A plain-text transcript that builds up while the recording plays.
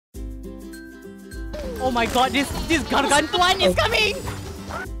Oh my god, this Gargantuan is coming!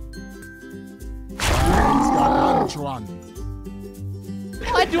 Gargantuan.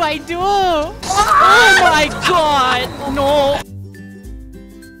 What do I do? Oh my god! No!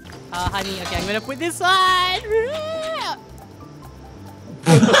 Honey, okay, I'm gonna put this one!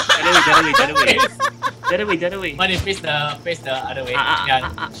 The other way. Money, face the other way.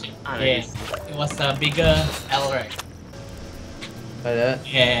 Yeah. It was a bigger L, right? Like that?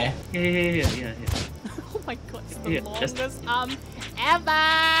 Yeah. Yeah. Oh my god, it's the Yeah, longest arm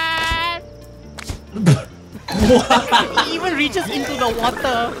ever! He even reaches into the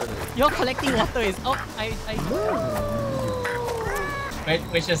water. You're collecting water is... Oh, Wait,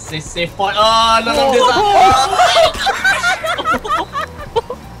 which is a safe point. Oh, none of this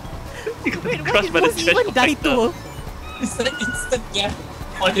Wait, what did Boss even die to? It's an instant yeah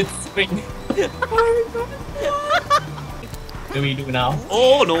on its spring. What do we do now?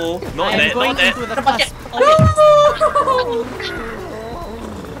 Oh no, not I'm that, going not that. into the cusp.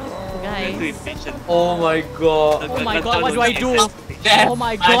 Guys. Oh my god. Oh my god, what do I do? Death. Oh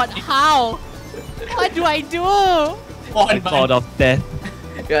my god, how? What do I do? God of death.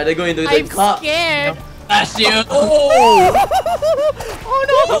 Yeah, they're going into the I'm car. scared. That's you. Oh! Oh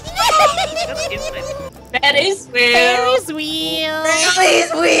no! Ferris wheel. Ferris wheel.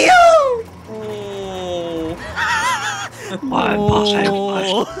 Ferris wheel! Oh.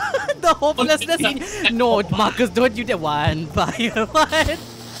 Oh. The hopelessness in... No, Marcus, don't do that one. Fire, what?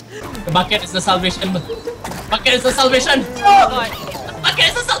 The bucket is the salvation. Bucket is the salvation. Oh god. Bucket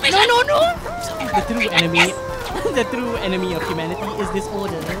is the salvation. No. The true enemy... The true enemy of humanity is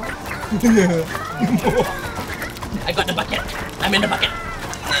disorder. I got the bucket. I'm in the bucket.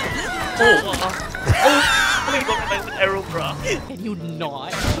 Oh my god, my arrow, bro. Can you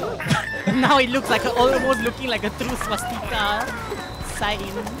not? Now it looks like almost looking like a true swastika sign.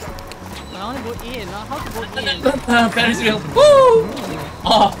 I wanna go in. How to go in? Ferris wheel. Woo!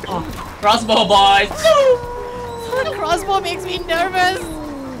 Oh, crossbow boys. The crossbow makes me nervous.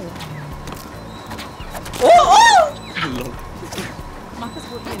 Marcus,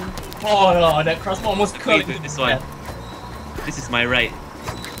 go in. Oh no, that crossbow almost killed Wait, this one. This is my right.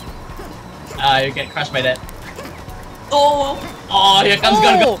 You get crushed by that. Oh, here comes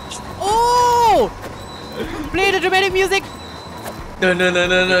Gargantuan. Oh! Play the dramatic music. No.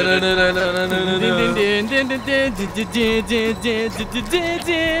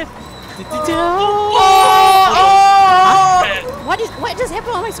 What just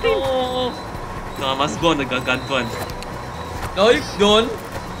happened on my screen? No, I must go on the Gargantuan. No, you don't.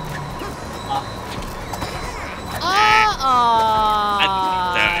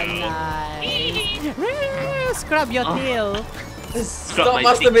 Nice. Scrub your tail. Stop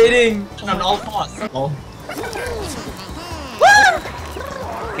masturbating. On all fours. Oh.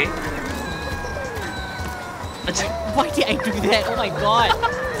 Okay. Why did I do that? Oh my god.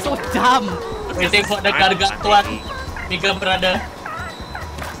 So dumb. Waiting for the Gargantuan, bigger brother,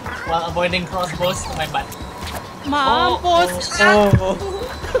 while avoiding crossbows to my butt. Mampus.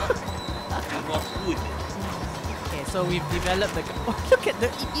 More food. Okay, so we've developed the... Oh, look at the...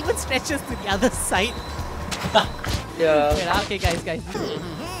 It even stretches to the other side. Yeah. Wait, okay guys. Okay,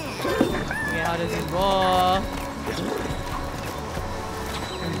 how does it go?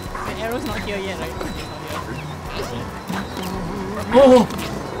 The arrow's not here yet, right? It's not here. Oh!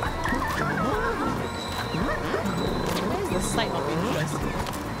 Where's the site of interest?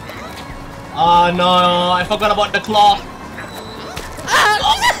 Oh no, I forgot about the claw.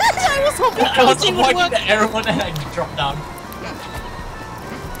 I was hoping I was crouching would avoiding work. the arrow and I dropped down.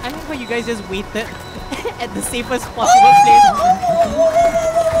 I like how you guys just waited at the safest possible place.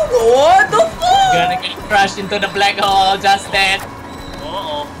 What the fuck? You're gonna get crushed into the black hole, just then.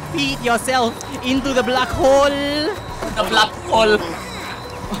 Feed yourself into the black hole. The black hole.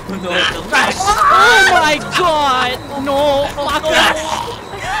 No. Crash! Oh my god! No, Marcus!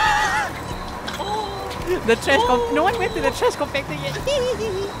 The trash no one went to the trash compactor yet.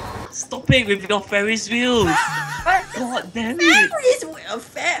 Stop it with your Ferris wheels. God damn it.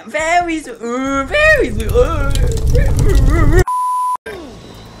 Ferris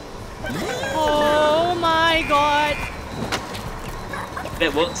Oh my god!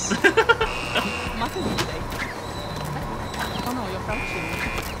 That works. Marcus, did you die? Oh no, you're crouching.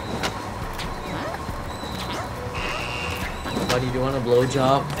 Buddy, do you want a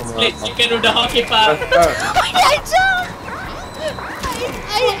blowjob? Split chicken with the hockey puck. I jumped!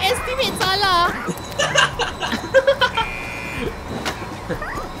 I estimate salah!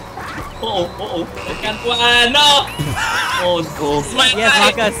 Gargantuan, no! Oh no. Yes,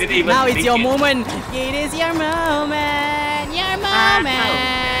 Marcus, Didn't even now it's think your it. moment! It is your moment! Your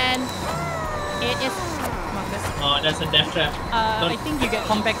moment! It Yes, Marcus. Oh, that's a death trap. I think you get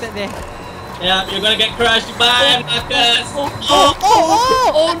compacted there. Yeah, you're gonna get crushed. Bye, Marcus. Oh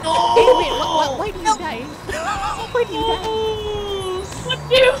no! Hey, wait, why did you die? Why did you die? What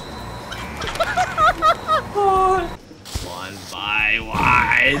you? One by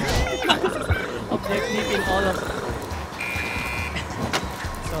one. Objectiving all of.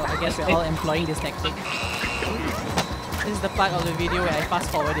 So I guess we're all employing this tactic. This is the part of the video where I fast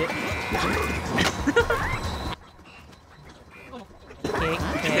forward it. Cake,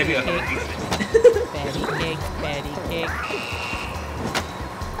 patty cake, patty cake, patty cake.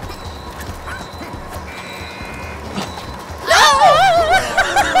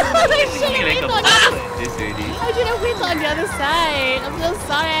 I should have went on the other side. I'm so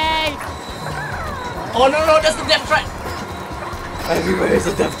sorry. Oh no, that's the death trap. Everywhere is a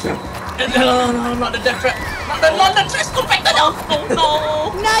death trap. No, not the death trap. Not the trash compactor. No.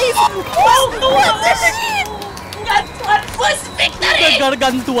 Nice. What the shit? That's one first victory. The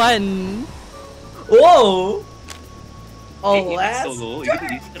Gargantuan. Whoa! Oh, Hey, last solo. You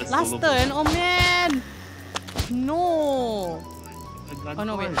can use it as a Last solo. turn. Oh man. No. Gargantuan. Oh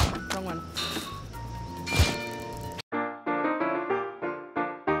no, wait. Wrong one.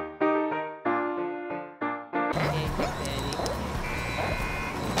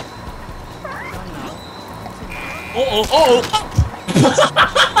 Oh.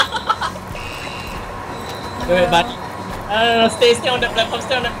 Wait, buddy. No, stay on the platform.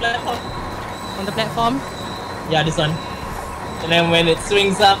 Stay on the platform. On the platform. Yeah, this one. And then when it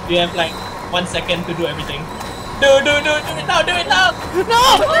swings up, you have like 1 second to do everything. Do it now.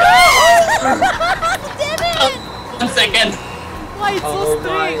 No! Damn it! 1 second. Why it's so Oh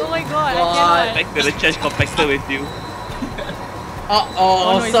strict? my Oh my god, God. I cannot. Back to the trash compactor with you. Oh,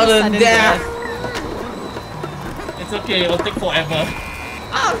 no, it's sudden just death. It's okay, it'll take forever.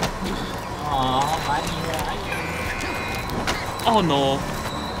 Aww, buddy, where are you? Oh no.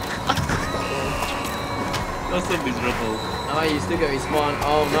 That's so miserable. Oh, you still get respawn.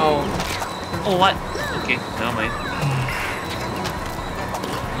 Oh no. Oh what? Okay, never mind.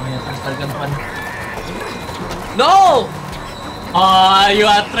 Oh yeah, Gargantuan. No! Oh, you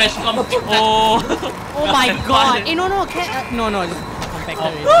are trash compactor. Oh. Oh my god. Eh, no, just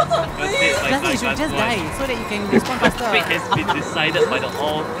compactor. That's it, like Just you should just die so that you can respawn Fate faster. has been decided by the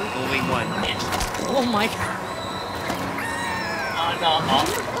all-knowing one. Oh my god. Oh no.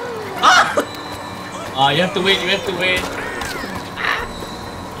 Oh, you have to wait.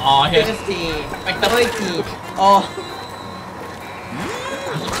 Oh, here's 50. back the 90. Oh.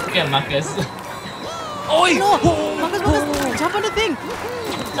 Okay, Marcus. Oi! No! Marcus, jump on the thing!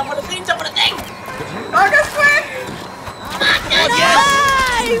 Jump on the thing! Marcus, quick!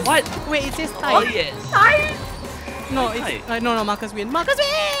 Nice! What? Wait, it says tie. Oh yes. No, it's no, Marcus win. Marcus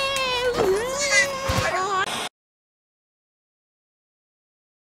win!